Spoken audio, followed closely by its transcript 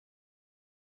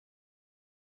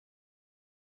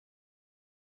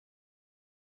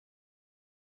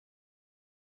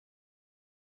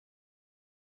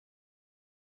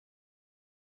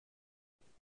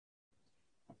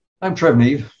I'm Trev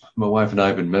Neve. My wife and I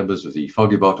have been members of the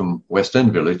Foggy Bottom West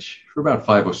End Village for about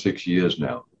 5 or 6 years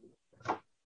now.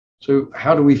 So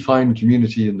how do we find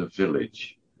community in the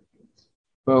village?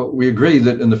 Well, we agree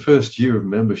that in the first year of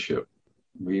membership,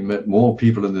 we met more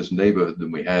people in this neighborhood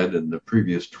than we had in the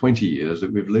previous 20 years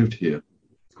that we've lived here.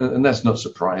 And that's not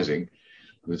surprising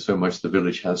with so much the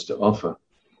village has to offer.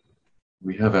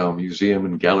 We have our museum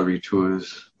and gallery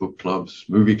tours, book clubs,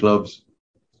 movie clubs.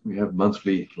 We have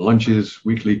monthly lunches,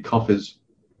 weekly coffees.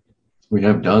 We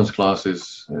have dance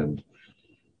classes and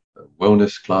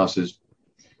wellness classes.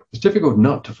 It's difficult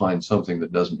not to find something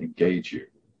that doesn't engage you.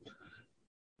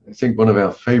 I think one of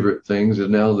our favorite things is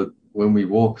now that when we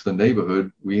walk the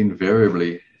neighborhood, we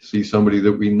invariably see somebody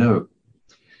that we know.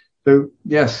 So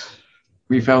yes,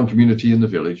 we found community in the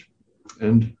village,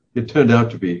 and it turned out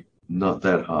to be not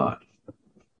that hard.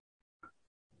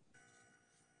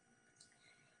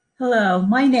 Hello,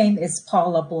 my name is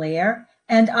Paula Blair,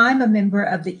 and I'm a member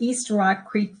of the East Rock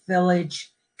Creek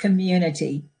Village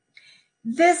community.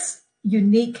 This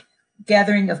unique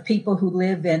gathering of people who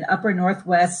live in Upper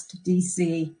Northwest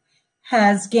DC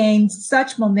has gained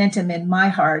such momentum in my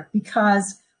heart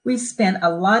because we've spent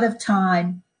a lot of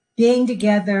time being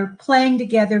together, playing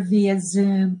together via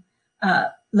Zoom,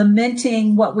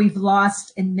 lamenting what we've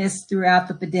lost and missed throughout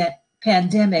the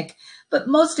pandemic, but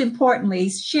most importantly,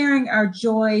 sharing our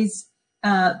joys,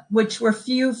 which were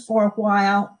few for a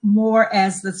while, more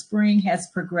as the spring has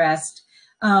progressed.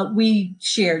 We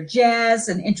share jazz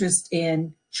and interest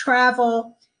in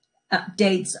travel,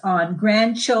 updates on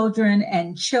grandchildren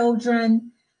and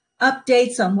children,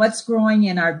 updates on what's growing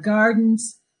in our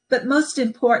gardens, but most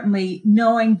importantly,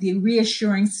 knowing the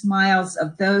reassuring smiles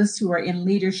of those who are in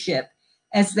leadership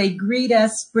as they greet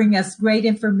us, bring us great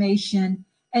information,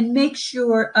 and make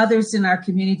sure others in our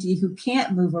community who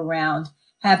can't move around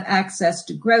have access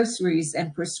to groceries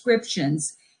and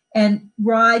prescriptions and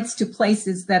rides to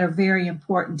places that are very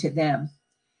important to them.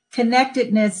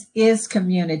 Connectedness is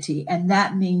community, and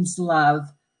that means love.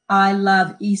 I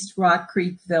love East Rock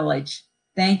Creek Village.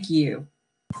 Thank you.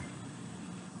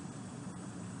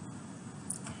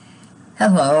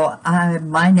 Hello,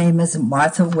 my name is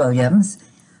Martha Williams,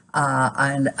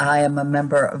 and I am a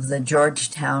member of the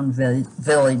Georgetown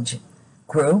Village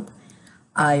group.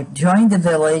 I joined the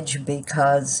village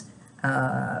because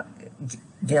Gail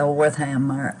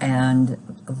Wertheimer and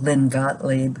Lynn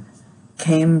Gottlieb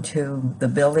came to the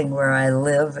building where I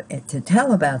live to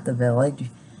tell about the village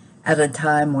at a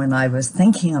time when I was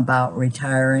thinking about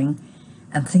retiring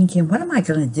and thinking, what am I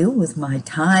going to do with my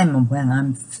time when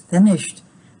I'm finished,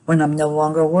 when I'm no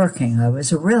longer working? I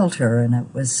was a realtor, and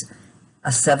it was a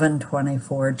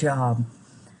 7/24 job.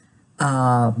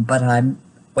 But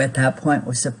at that point,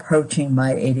 was approaching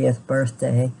my 80th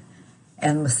birthday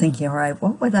and was thinking, all right,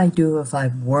 what would I do if I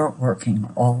weren't working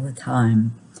all the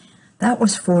time? That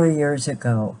was 4 years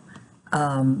ago.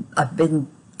 I've been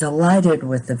delighted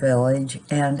with the village,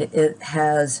 and it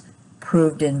has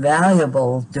proved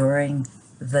invaluable during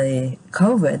the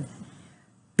COVID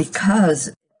because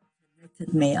it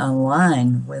connected me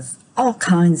online with all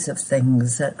kinds of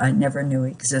things that I never knew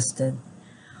existed.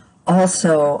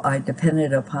 Also, I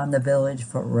depended upon the village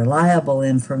for reliable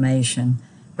information,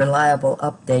 reliable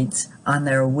updates on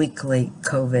their weekly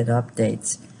COVID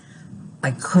updates.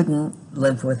 I couldn't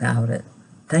live without it.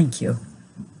 Thank you.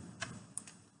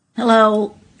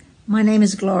 Hello, my name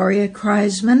is Gloria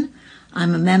Kreisman.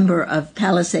 I'm a member of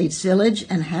Palisades Village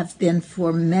and have been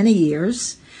for many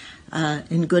years,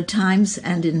 in good times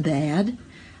and in bad.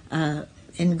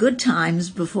 In good times,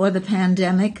 before the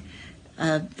pandemic,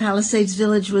 Palisades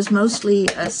Village was mostly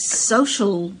a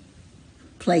social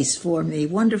place for me.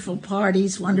 Wonderful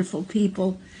parties, wonderful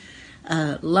people,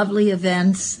 lovely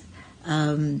events,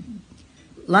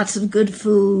 lots of good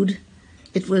food.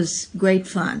 It was great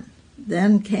fun.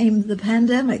 Then came the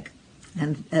pandemic,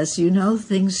 and as you know,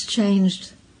 things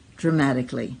changed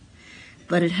dramatically.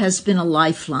 But it has been a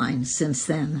lifeline since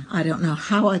then. I don't know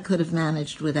how I could have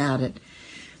managed without it.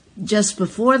 Just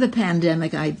before the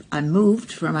pandemic, I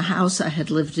moved from a house I had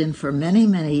lived in for many,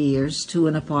 many years to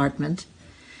an apartment.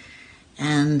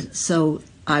 And so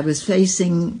I was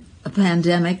facing a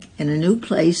pandemic in a new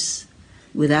place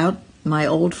without my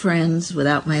old friends,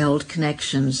 without my old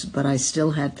connections, but I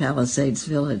still had Palisades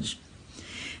Village.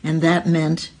 And that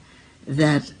meant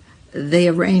that they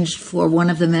arranged for one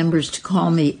of the members to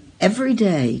call me every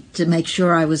day to make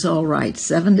sure I was all right,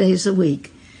 7 days a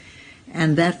week.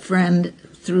 And that friend,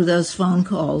 through those phone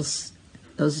calls,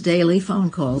 those daily phone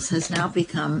calls, has now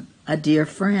become a dear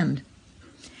friend.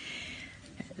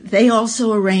 They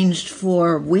also arranged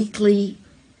for weekly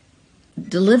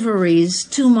deliveries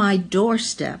to my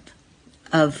doorstep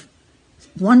of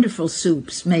wonderful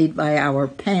soups made by our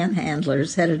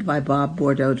panhandlers, headed by Bob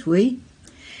Bordeaux-Tui,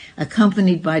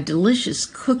 accompanied by delicious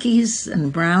cookies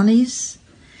and brownies,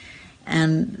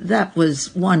 and that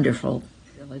was wonderful.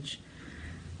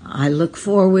 I look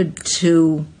forward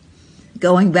to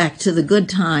going back to the good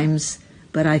times,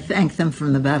 but I thank them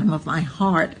from the bottom of my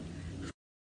heart